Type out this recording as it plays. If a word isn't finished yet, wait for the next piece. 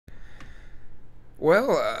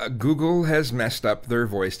Well, Google has messed up their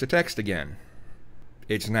voice to text again.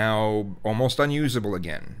 It's now almost unusable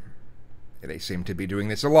again. They seem to be doing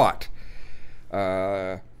this a lot.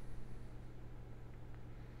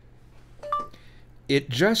 It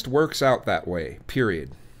just works out that way,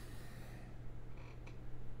 period.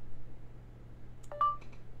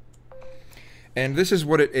 And this is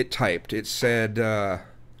what it typed. It said, I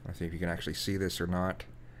think if you can actually see this or not.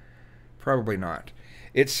 Probably not.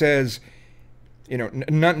 It says, you know,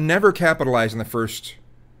 never capitalize in the first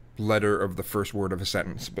letter of the first word of a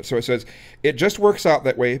sentence. But so it says, it just works out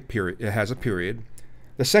that way, period. It has a period.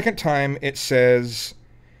 The second time it says,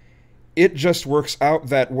 it just works out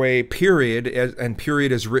that way, period, and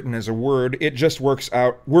period is written as a word. It just worked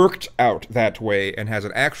out that way, and has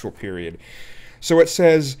an actual period. So it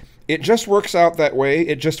says, it just works out that way,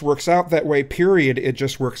 it just works out that way, period, it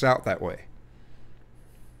just works out that way.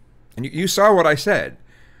 And you saw what I said.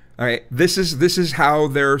 All right, this is how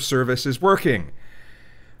their service is working.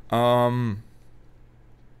 Why,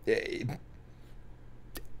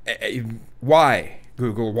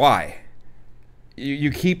 Google, why?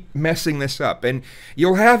 You keep messing this up, and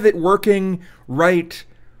you'll have it working right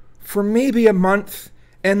for maybe a month,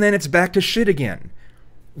 and then it's back to shit again.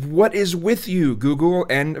 What is with you, Google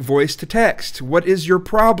and voice to text? What is your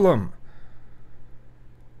problem?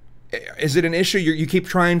 Is it an issue you keep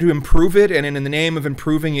trying to improve it, and in the name of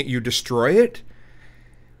improving it, you destroy it?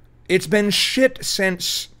 It's been shit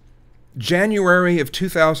since January of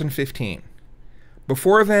 2015.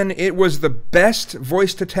 Before then, it was the best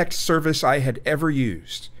voice-to-text service I had ever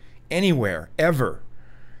used. Anywhere, ever.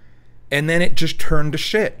 And then it just turned to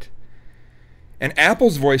shit. And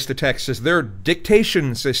Apple's voice-to-text is their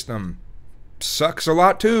dictation system. Sucks a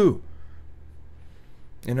lot, too.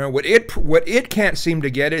 You know, what it can't seem to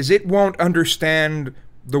get is it won't understand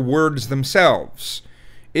the words themselves.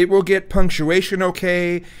 It will get punctuation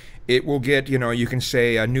okay. It will get, you know, you can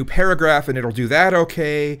say a new paragraph and it'll do that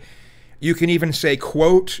okay. You can even say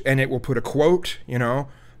quote, and it will put a quote, you know,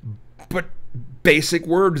 but basic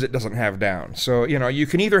words it doesn't have down. So, you know, you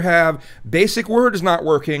can either have basic words not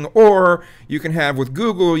working, or you can have, with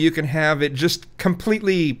Google, you can have it just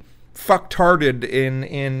completely fucktarded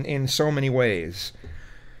in so many ways.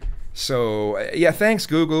 So, yeah, thanks,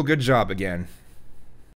 Google. Good job again.